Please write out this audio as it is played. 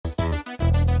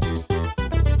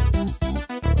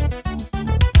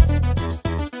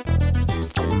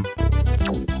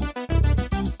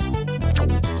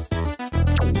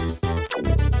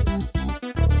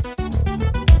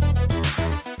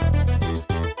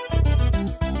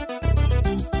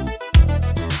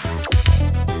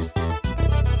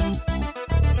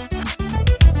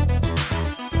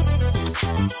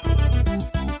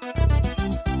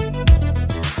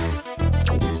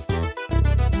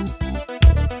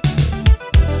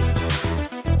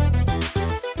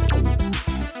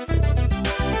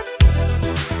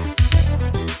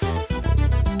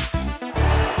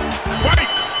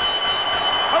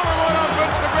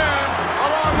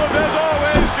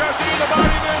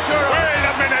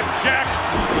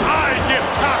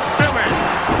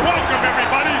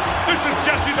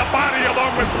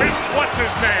with Vince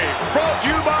What's-His-Name. Brought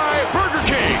to you by Burger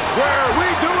King, where we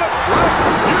do it right,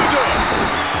 you do it.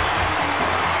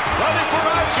 Ready for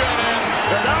action, and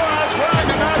they're now outside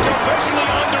the match officially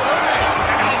underway.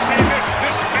 And I'll say this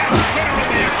match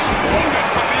literally exploded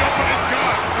from the opening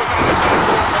gun. Without a doubt,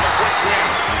 going for the quick win.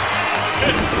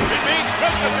 It means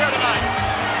business here tonight.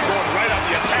 Going right on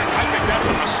the attack. I think that's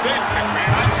a mistake,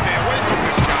 McMahon. I'd stay away from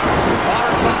this guy.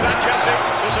 Hard about that, Jesse.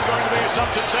 This is going to be some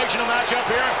sensational matchup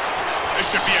here. This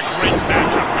should be a great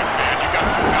matchup, McMahon. You got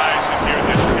two guys in here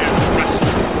that can wrestle.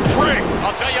 Great.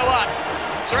 I'll tell you what.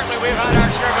 Certainly we've had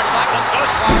our share of excitement thus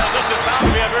far, and this is bound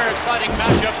to be a very exciting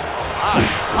matchup.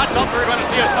 I thought we were going to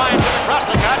see a scientific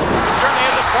wrestling match. It certainly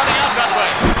isn't starting out that way.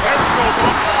 There's no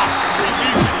love lost between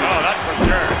these two. No, that's for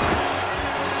sure.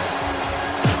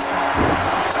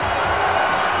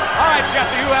 All right,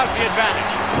 Jesse, who has the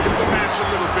advantage? Give the match a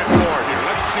little bit more here.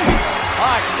 Let's see.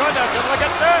 My goodness, and look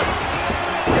at this.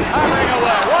 Hammering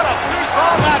away. What a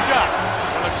seesaw matchup.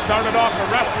 Well, it started off a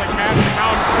wrestling match, and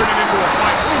now it's turning into a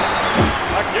fight.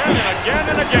 Again and again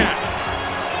and again.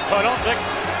 So I don't think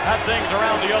had things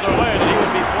around the other way that he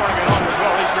would be pouring it on as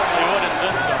well. He certainly would, and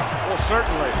then some. Well,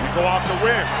 certainly. We go out to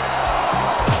win.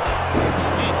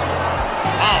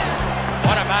 Wow.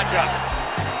 What a matchup.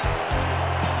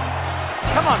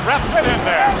 Come on, ref, get in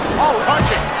there. Oh,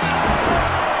 punching.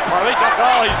 Or at least that's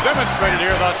all he's demonstrated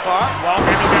here thus far. Well,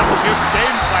 maybe that was his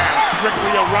game plan.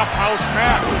 Strictly a rough house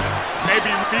match. Maybe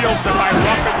he feels that by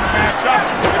roughing the match up,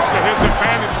 it's to his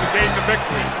advantage to gain the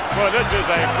victory. Well, this is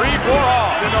a free-for-all.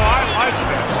 You know, I like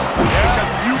this. Yeah.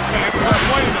 Because you can't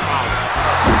complain about it.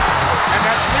 And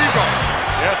that's legal.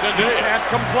 Yes, indeed. You can't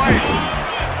complain.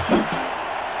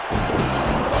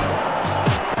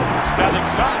 Having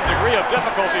some degree of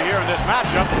difficulty here in this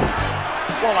matchup.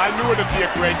 Well, I knew it'd be a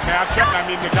great matchup. I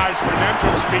mean, the guy's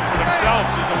credentials speak for themselves.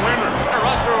 He's a winner. The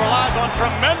wrestler relies on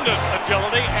tremendous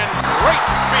agility and great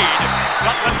speed.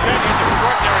 Notwithstanding his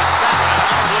extraordinary stamina, I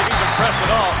don't believe he's impressed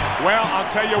at all. Well, I'll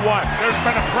tell you what. There's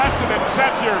been a precedent set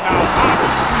here now.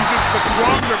 Obviously, he's the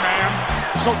stronger man.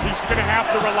 So he's going to have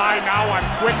to rely now on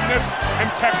quickness and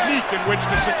technique in which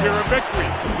to secure a victory.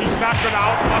 He's not going to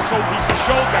out-muscle. He's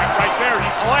showed that right there.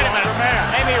 He's the stronger man.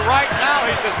 Maybe right now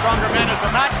he's the stronger man. As the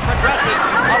match progresses,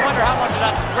 I wonder how much of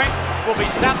that strength will be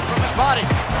sapped from his body.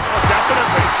 Oh,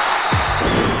 definitely.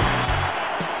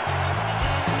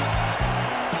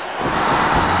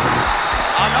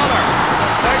 Another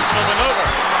sensational maneuver.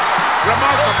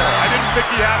 Remarkable. I didn't think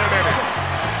he had it in him.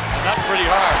 That's pretty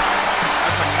hard.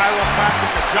 That's a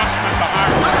chiropractic adjustment behind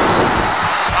it.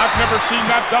 I've never seen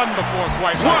that done before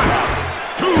quite like that.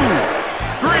 1,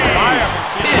 2, 3. If I haven't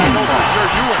seen it, I know for sure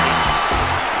you haven't.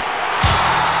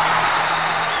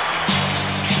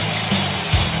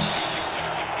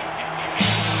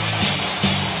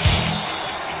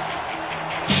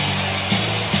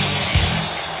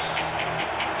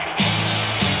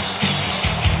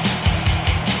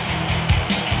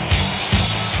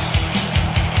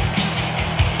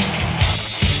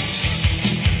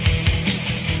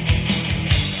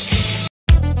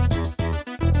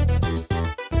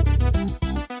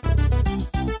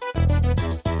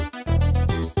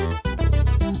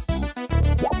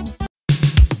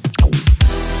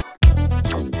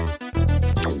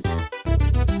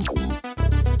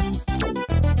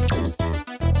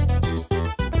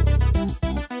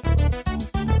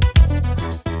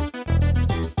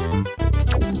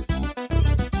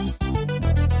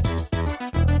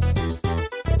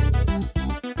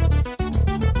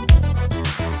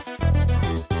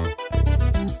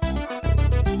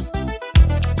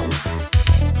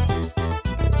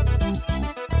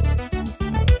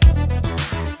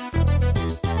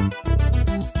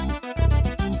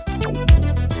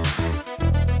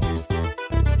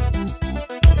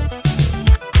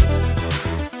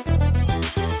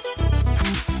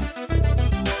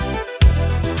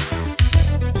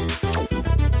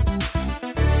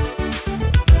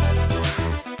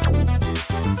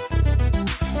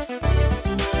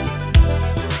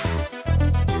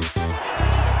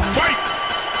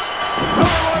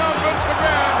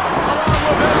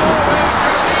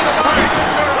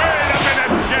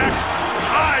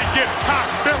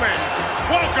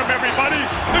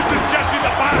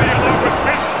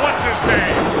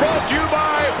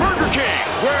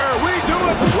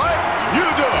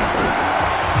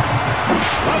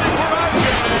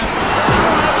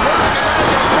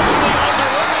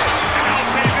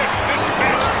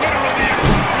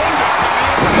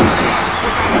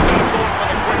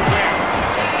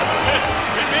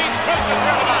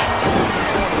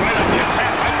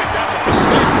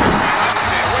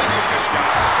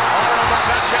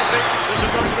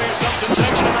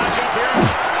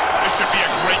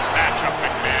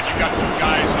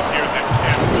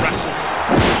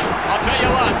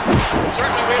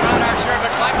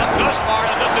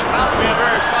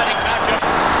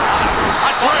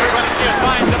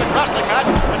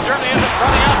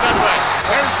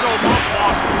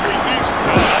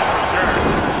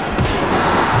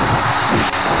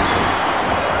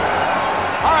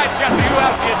 you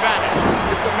have the advantage?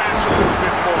 If the match a little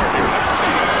bit more here, let's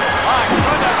see. My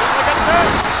goodness, and look at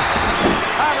this.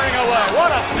 Hammering away.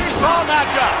 What a seesaw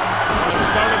matchup. Well, it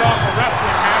started off a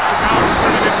wrestling match, and now it's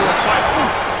turning into a fight. Ooh.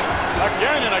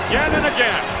 Again and again and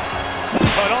again.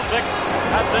 I don't think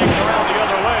that thing's around the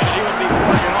other way, and he would be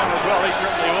working on as well. He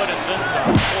certainly would, and then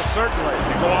some. Well, certainly.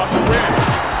 They go on to win.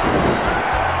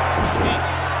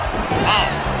 Wow.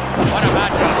 What a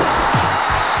matchup.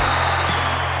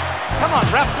 Come on,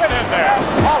 ref, get in there.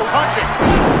 Oh, punching.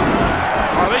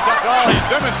 Or at least that's all he's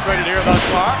demonstrated here thus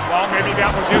far. Well, maybe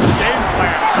that was his game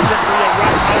plan. Strictly a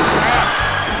roughhouse match.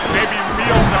 Maybe he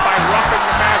feels that by roughing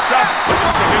the match up,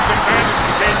 it's to his advantage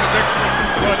to gain the victory.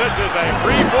 Well, this is a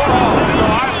free-for-all. You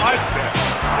know, I like this.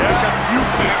 Yeah. Because you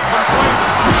can't complain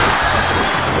about it.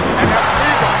 And that's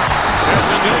legal. Yes,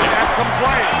 indeed. You can't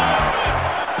complain.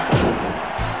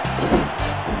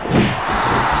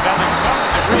 Having some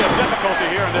degree of difficulty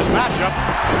here in this matchup.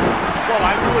 Well,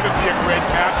 I knew it'd be a great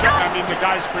matchup. I mean, the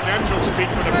guy's credentials speak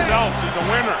for themselves. He's a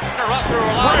winner. The wrestler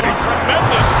relies on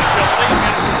tremendous agility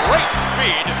and great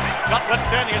speed,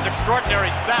 notwithstanding his extraordinary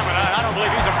stamina. I don't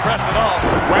believe he's impressed at all.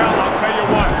 Well, I'll tell you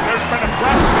what. There's been a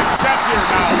precedent set here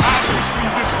now. Obviously,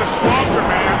 this is the stronger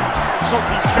man, so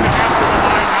he's going to have to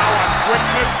rely now on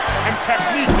quickness and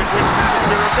technique in which to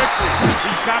secure a victory.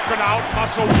 He's not going to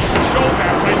outmuscle. He's show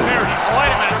that right there. He's the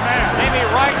stronger man. Maybe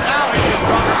right now he's the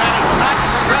stronger man as the match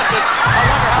progresses. I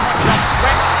wonder how much of that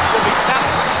strength will be sapped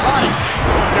from his body.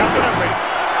 Definitely.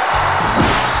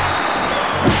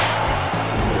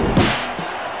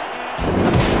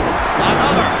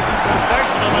 Another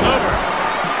sensational maneuver.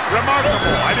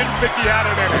 Remarkable. I didn't think he had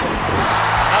it in him.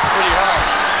 That's pretty hard.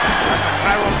 That's a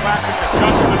chiropractic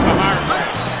adjustment the hard way.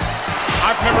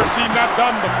 I've never seen that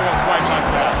done before quite like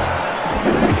that.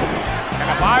 And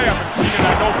if I haven't seen it,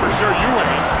 I know for sure you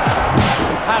ain't.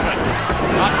 Haven't.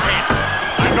 Not seen.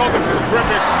 I know this is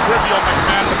trivial,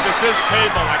 McMahon, but this is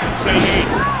cable. I can say ain't.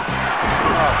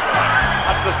 Oh,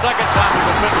 that's the second time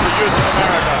we've been to the youth of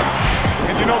America.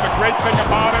 And you know the great thing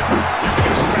about it? You can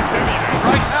expect anything.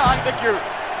 Right now, I think you're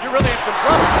really in some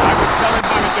trouble. I can tell him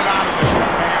how to get out of this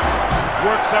one, man.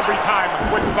 Works every time. A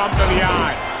quick thumb to the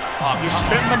eye. You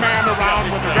spin the man around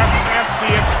when the ref can't see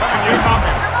it, and you're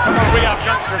numbing. Come on, we have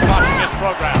youngsters watching this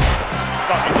program.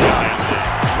 Fucking the eye.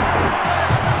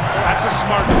 That's a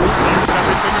smart move. He uses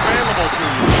everything available to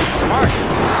you. Smart.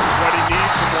 Which is what he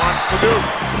needs and wants to do.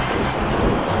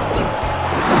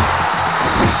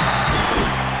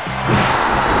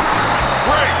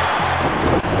 Great.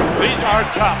 These are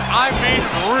tough. I mean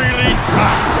really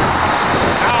tough.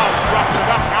 Now it's rough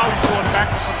enough. Now he's going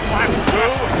back to some classic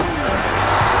wrestling moves.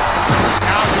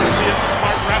 Now you see it,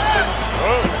 smart wrestling.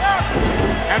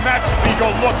 And that's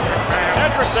legal look, McMahon.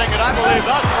 Interesting, and I believe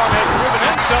thus far has proven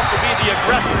himself to be the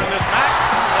aggressor in this match.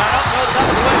 And I don't know that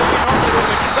that's the way that we normally would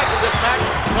have expected this match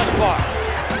thus far.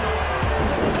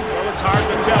 Well, it's hard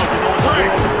to tell. You know, in the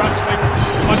world of wrestling,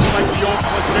 much like the old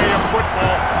cliche of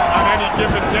football, on any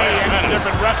given day, any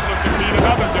different wrestler can beat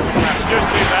another different wrestler. Did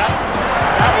you see that?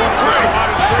 That one just about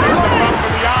as good as the thumb to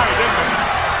the eye, didn't it?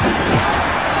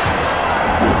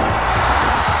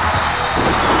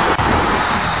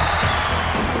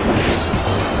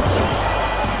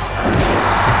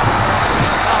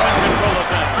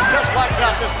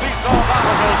 This seesaw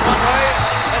battle goes one way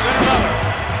and then another.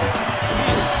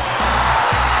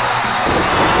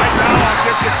 Right now, I'll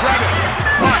give you credit,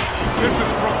 but this is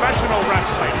professional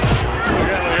wrestling.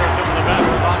 Again, we'll hear some of the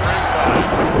battle on ringside.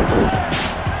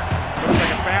 Looks like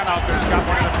a fan out there's got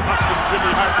one of them custom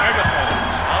Jimmy Hart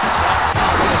megaphones.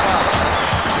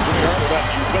 Jimmy Hart with that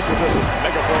ubiquitous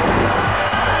megaphone.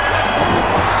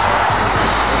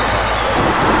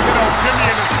 You know, Jimmy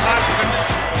and his constant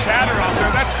chatter out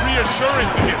there, that's reassuring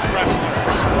to his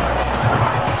wrestlers.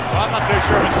 Well, I'm not too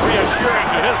sure if it's reassuring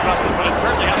to his wrestlers, but it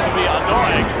certainly has to be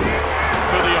annoying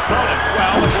to the opponents.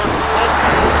 Well, it works both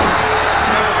ways.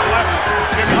 Nevertheless, it's to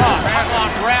Jimmy's advantage. Come on,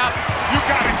 Grab. You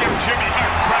gotta give Jimmy Hart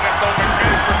credit, though,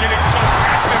 McMahon, for getting so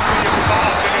actively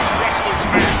involved in his wrestlers'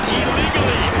 match.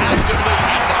 Illegally actively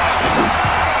involved.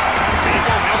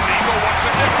 Legal, illegal, what's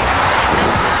the difference?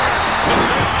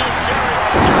 Sensational Sherry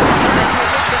lost Sherry to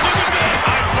Elizabeth. Look at that!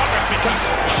 I love it because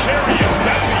Sherry is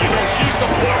deadly. You know, she's the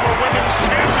former women's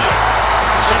champion.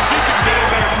 So she can get in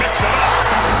there and mix it up.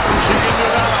 She can do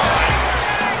that all right.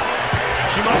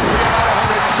 She must be about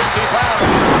 150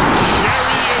 pounds.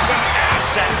 Sherry is an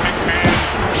asset, McMahon.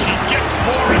 She gets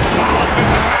more involved in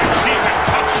the match. She's in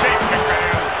tough shape,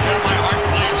 McMahon.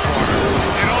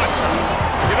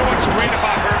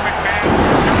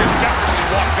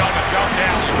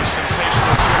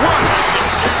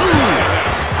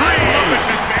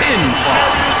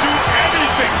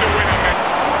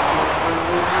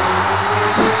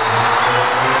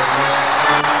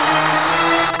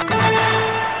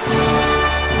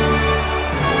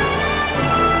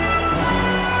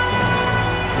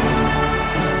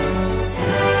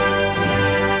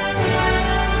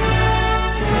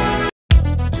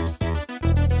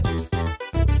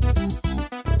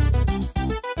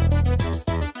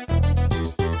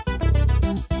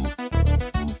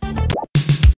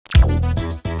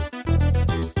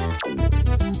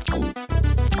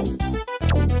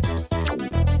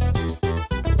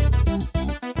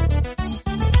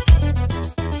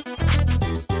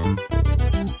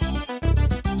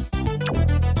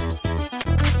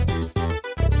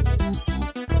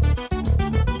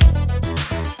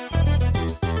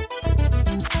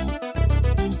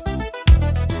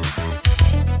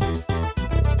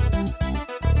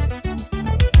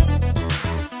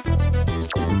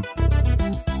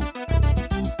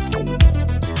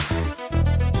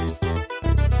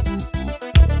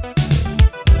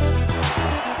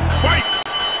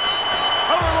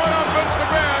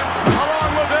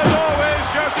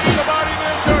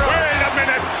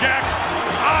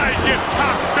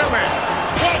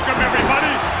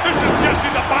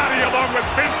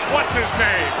 That's his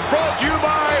name. Brought to you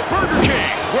by Burger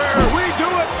King, where we do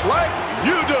it like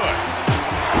you do it.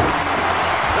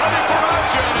 Ready for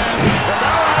action, and from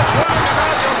now that's when the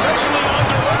match officially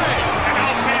underway. And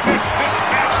I'll say this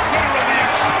match literally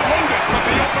exploded from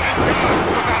the opening gun.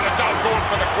 Without a doubt, going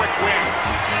for the quick win.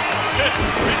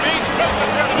 He means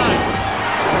business here tonight.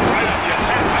 Going right on the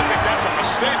attack. I think that's a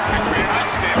mistake, McMahon. I'd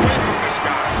stay away from this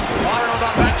guy. Arnold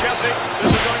on that, Jesse.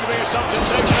 This is going to be some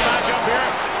sensational matchup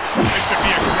here. This should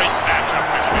be a great matchup,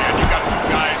 McMahon. You got two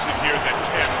guys in here that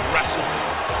can wrestle.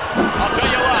 I'll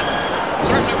tell you what,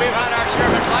 certainly we've had our share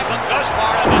of excitement thus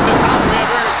far, and this is bound to be a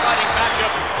very exciting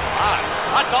matchup.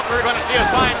 I thought we were going to see a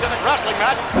scientific wrestling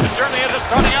match. It certainly isn't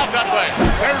starting out that way.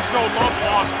 There's no love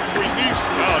lost between these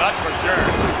two. No, that's for sure.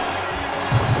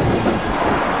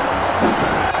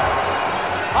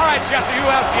 All right, Jesse, who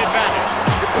has the advantage?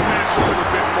 Give the match a little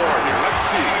bit more here. Let's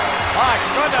see. My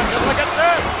goodness, and look at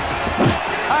this.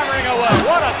 Hammering away.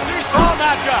 What a seesaw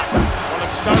matchup. Well,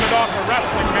 it started off a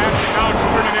wrestling match, and now it's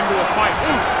turning into a fight.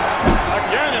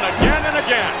 Again and again and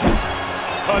again.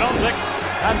 So I don't think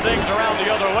had things around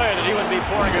the other way that he would be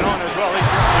pouring it on as well. He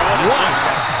certainly would.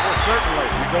 Well, certainly.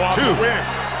 We go out to win.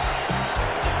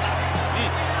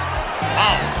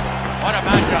 Wow. What a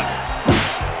matchup.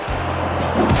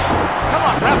 Come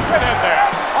on, ref, get in there.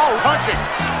 Oh, punching.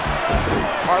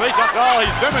 Or at least that's all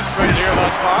he's demonstrated here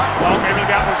thus far. Well, maybe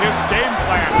that was his game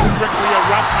plan. Strictly a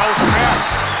roughhouse match.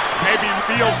 Maybe he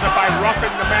feels that by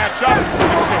roughing the match up,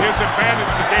 it's to his advantage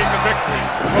to gain the victory.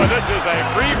 Well, this is a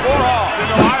free-for-all. You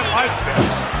know, I like this.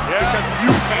 Yeah. Because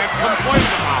you can't complain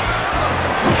about it.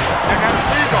 And that's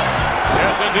legal.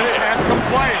 Yes, indeed. You can't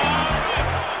complain.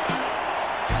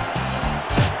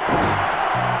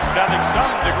 Having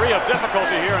some degree of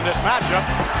difficulty here in this matchup.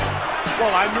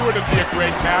 Well, I knew it'd be a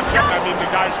great matchup. I mean, the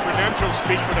guy's credentials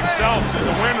speak for themselves as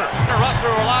a winner. The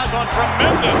wrestler relies on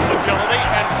tremendous agility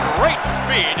and great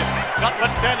speed,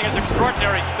 notwithstanding his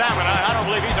extraordinary stamina. I don't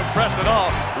believe he's impressed at all.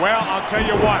 Well, I'll tell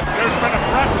you what, there's been a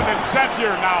precedent set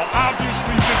here now.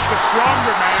 Obviously, just the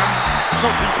stronger man, so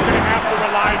he's going to have to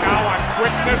rely now on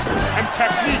quickness and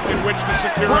technique in which to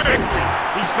secure a victory.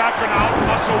 He's not going to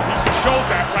out-muscle. He's showed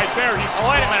that right there. He's the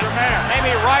stronger man.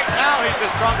 Maybe right now he's the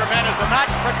stronger man. As the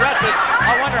match progresses,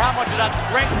 I wonder how much of that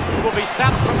strength will be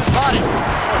sapped from his body.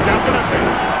 Oh, definitely.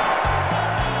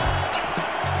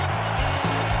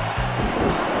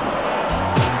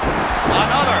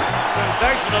 Another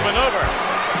sensational maneuver.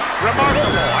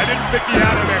 Remarkable. I didn't think he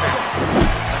had it in him.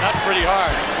 And that's pretty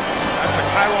hard. That's a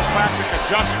chiropractic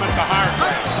adjustment to heart.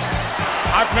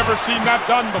 I've never seen that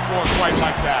done before quite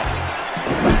like that.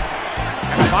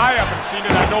 And if I haven't seen it,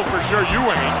 I know for sure you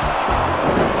ain't.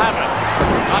 Haven't.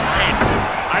 Not ain't.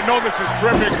 I know this is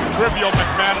trivial,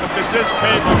 McMahon, but this is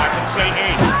cable. I can say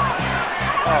ain't.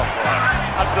 Oh, boy.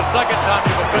 That's the second time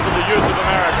you've offended the youth of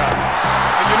America.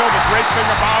 And you know the great thing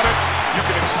about it? You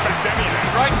can expect anything.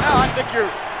 Right now, I think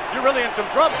you're really in some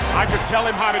trouble. I could tell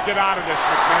him how to get out of this,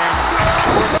 McMahon.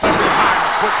 It works every time.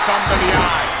 A quick thumb to the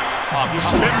eye. You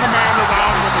spin the man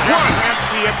around when the ref can't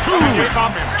see it, and you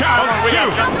thumb him. Hold on, we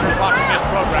have youngsters watching this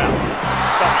program.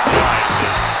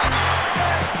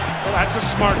 Well, that's a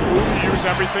smart move. You use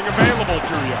everything available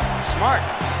to you. Smart.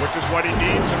 Which is what he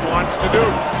needs and wants to do.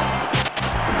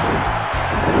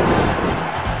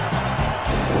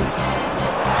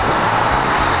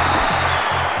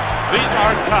 These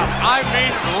are tough. I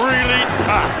mean, really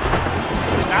tough.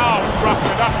 Now he's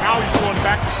roughing it up. Now he's going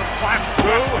back to some classic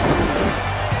wrestling.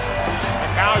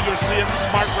 And now you're seeing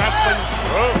smart wrestling.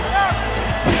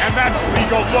 And that's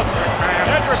legal look, McMahon.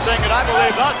 Interesting, and I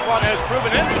believe thus far has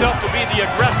proven himself to be the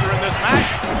aggressor in this match.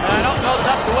 And I don't know that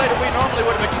that's the way that we normally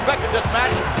would have expected this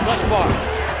match thus far.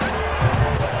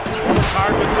 Well, it's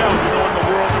hard to tell, you know, in the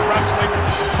world of wrestling,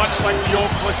 much like the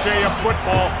old cliche of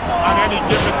football, on any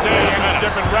given day, any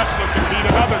given wrestler can beat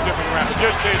another given wrestler. Did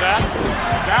you see that?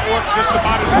 That worked just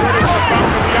about as good as the thumb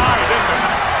to the eye, didn't it?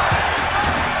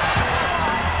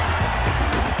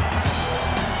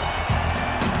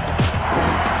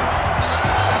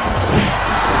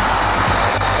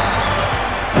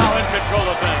 Now in control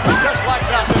of things. Just like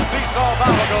that, this seesaw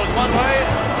battle goes one way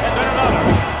and then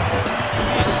another.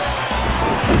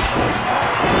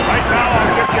 Right now,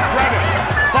 I'll give you credit,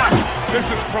 but this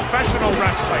is professional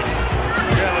wrestling.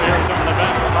 Yeah, we hear some of the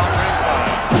men from about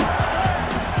ringside.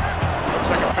 Looks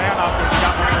like a fan out there's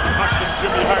got one of the custom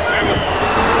Jimmy Hart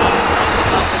megaphones.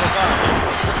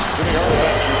 Jimmy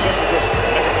Hart, you never just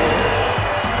megaphone.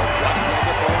 What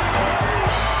megaphone?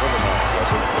 Never mind,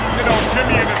 was it? You know,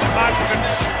 Jimmy and his constant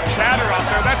chatter out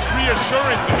there, that's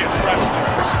reassuring to his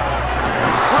wrestlers.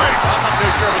 I'm not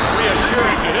too sure if it's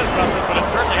reassuring to his wrestlers, but it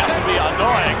certainly has to be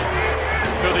annoying.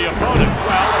 to the opponents.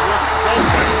 Well, it works both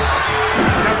ways.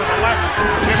 Nevertheless, it's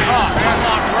Jimmy. Come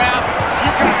on, grab.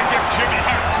 You gotta give Jimmy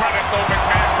Hart credit, though,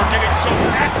 McMahon, for getting so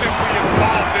actively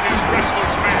involved in his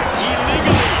wrestler's match.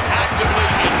 Illegally actively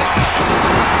involved.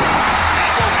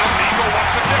 Illegal,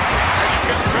 what's the difference? And you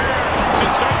compare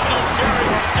sensational Sherry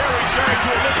or scary Sherry to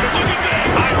Elizabeth. Look at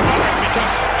that. I love it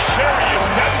because Sherry is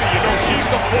deadly. You know, she's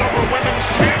the former women's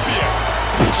champion.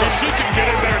 So she can get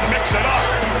in there and mix it up.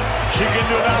 She can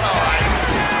do that all right.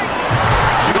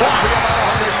 She must be about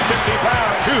 150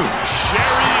 pounds.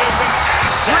 Sherry is an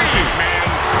asset, McMahon.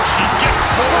 She gets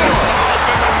more involved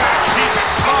in the match. She's in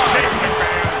tough shape,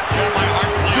 McMahon. Yeah, my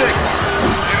heart bleeds for her.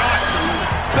 It ought to.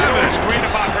 You know what's great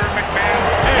about her, McMahon?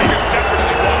 You can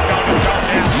definitely walk down a dark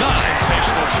alley.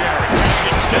 Sensational Sherry.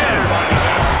 She'd stand by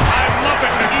that. I love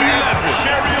it, McMahon.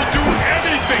 Sherry will do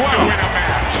anything to win a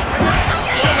match.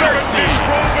 She'll even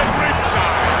disrobe at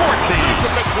ringside.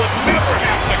 Elizabeth would never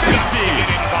have the guts to get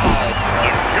involved.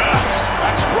 The guts?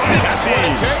 That's right. That's what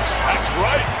it takes. That's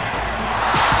right.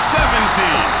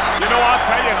 17. You know, I'll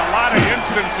tell you, in a lot of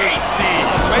instances, the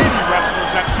lady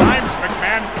wrestlers at times,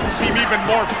 McMahon, seem even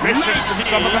more vicious than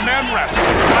some of the men wrestlers.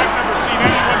 I've never seen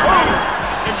anyone better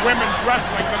in women's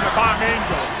wrestling than the Bomb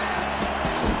Angels.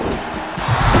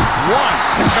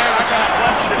 McMahon, I got a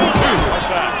question. What's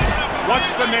that?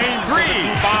 What's the name for the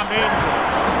two Bomb Angels?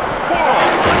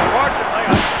 Unfortunately,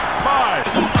 5.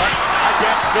 I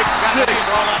can't speak Japanese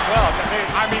all that well.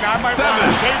 I mean, I might want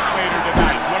a date later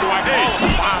tonight. What do I call it?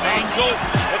 A Bomb Angel?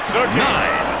 It's Suki.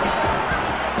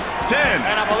 9. 10.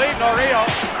 And I believe Norio.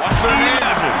 What's her name?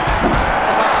 If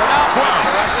I pronounce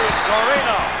it correctly, it's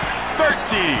Norino.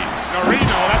 13.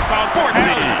 Norino, that sounds 14.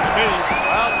 Italian to me.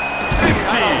 Well, 15.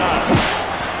 I don't know.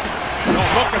 She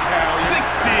don't look Italian.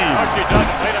 16. No, she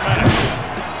doesn't. Wait a minute.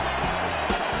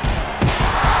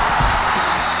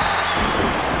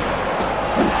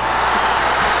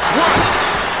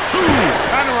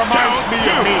 Kind of reminds me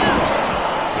of me.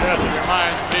 Yes, it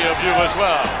reminds me of you as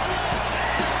well.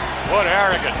 What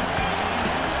arrogance.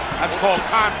 That's called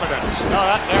confidence. No,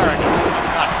 that's arrogance.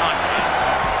 That's not confidence.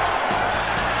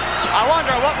 I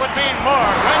wonder what would mean more,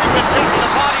 winning the Jesse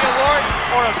the Body Award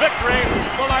or a victory?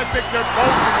 Well, I think they're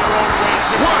both in their own way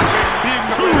just as big. Being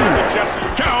the winner of the Jesse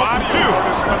the Body Award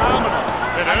is phenomenal.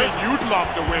 I mean, you'd love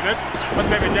to win it, but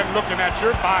then again, looking at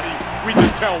your body, we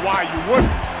can tell why you wouldn't.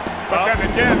 But then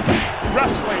again,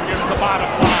 wrestling is the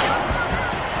bottom line.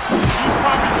 He's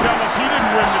probably jealous he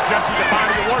didn't win the Jesse the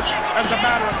Body Award. As a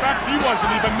matter of fact, he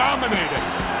wasn't even nominated.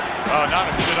 Oh,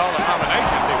 not if he did all the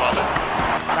nominations, he wasn't.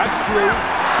 That's true.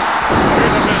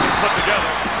 Here's a business put together.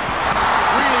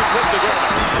 Really put together.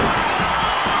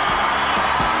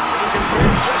 When you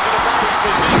compare Jesse the Body's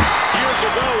physique years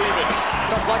ago even,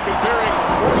 that's like comparing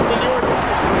horse manure to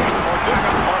ice cream. Or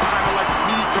different, or kind of like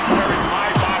me comparing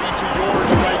my body to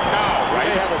yours right now, right?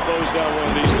 They haven't closed down one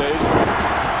of these days. Oh,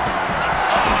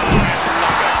 I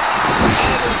love it.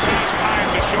 Always has time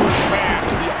to show his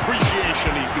fans the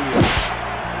appreciation he feels.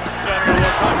 Having a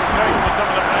little conversation with some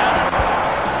of the fans.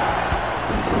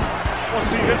 Well,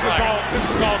 see, this is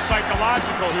all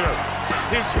psychological here.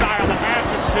 His style of match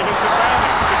is to his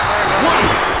advantage.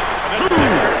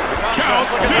 Count.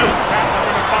 Look at this. That we're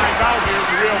going to find out here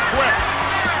real quick.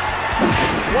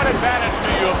 What advantage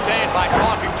do you obtain by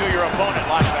talking to your opponent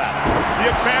like that? The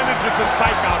advantage is a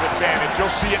psych-out advantage.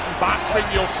 You'll see it in boxing,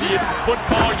 you'll see it in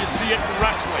football, you see it in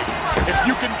wrestling. If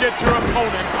you can get your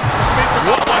opponent to think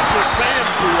about what you're saying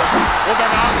to them, well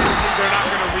then obviously they're not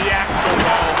going to react so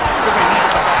well to the heat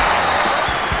of the battle.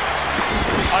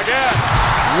 Again,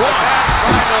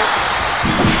 trying to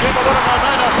give a little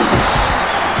momentum.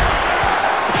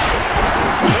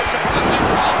 There's the positive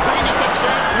crowd bringing up the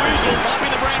champ. Weasel, Bobby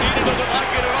the Brain Eater doesn't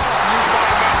like it at all. You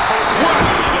find that totally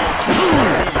funny, don't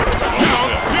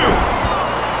you?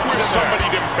 Wish somebody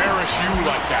to embarrass you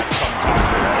like that sometime.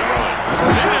 Really?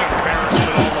 You're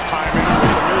embarrassed all the time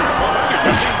anyway. Well, I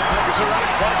guess it's a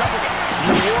right compliment.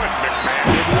 You would, McMahon.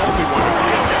 You're the only one who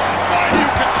did that. Why do you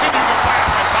continue to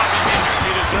laugh at Bobby Heenan?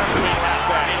 He deserves to be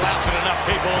laughed at. He laughs at enough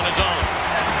people on his own.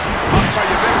 I'll tell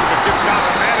you this, if it gets down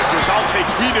to managers, I'll take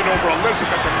Heenan over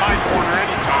Elizabeth in my corner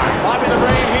anytime. Bobby the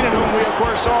Brain Heenan, whom we of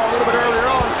course saw a little bit earlier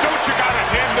on. Don't you gotta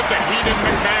hand it to Heenan,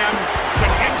 McMahon? The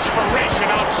inspiration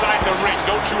outside the ring,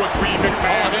 don't you agree,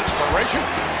 McMahon? Inspiration?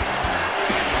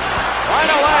 Right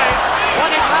away,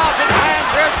 20,000 fans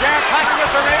here jam-packing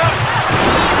this arena.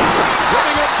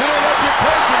 Living up to their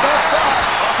reputation thus far.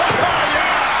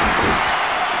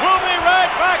 Yeah! We'll be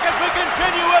right back as we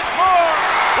continue with more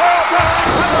World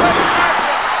Wrestling Federation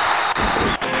action.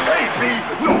 Baby,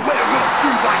 no way I'm gonna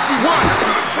do like you want to.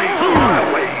 1,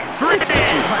 2, 3,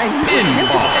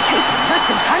 pinball.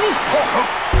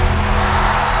 Honey.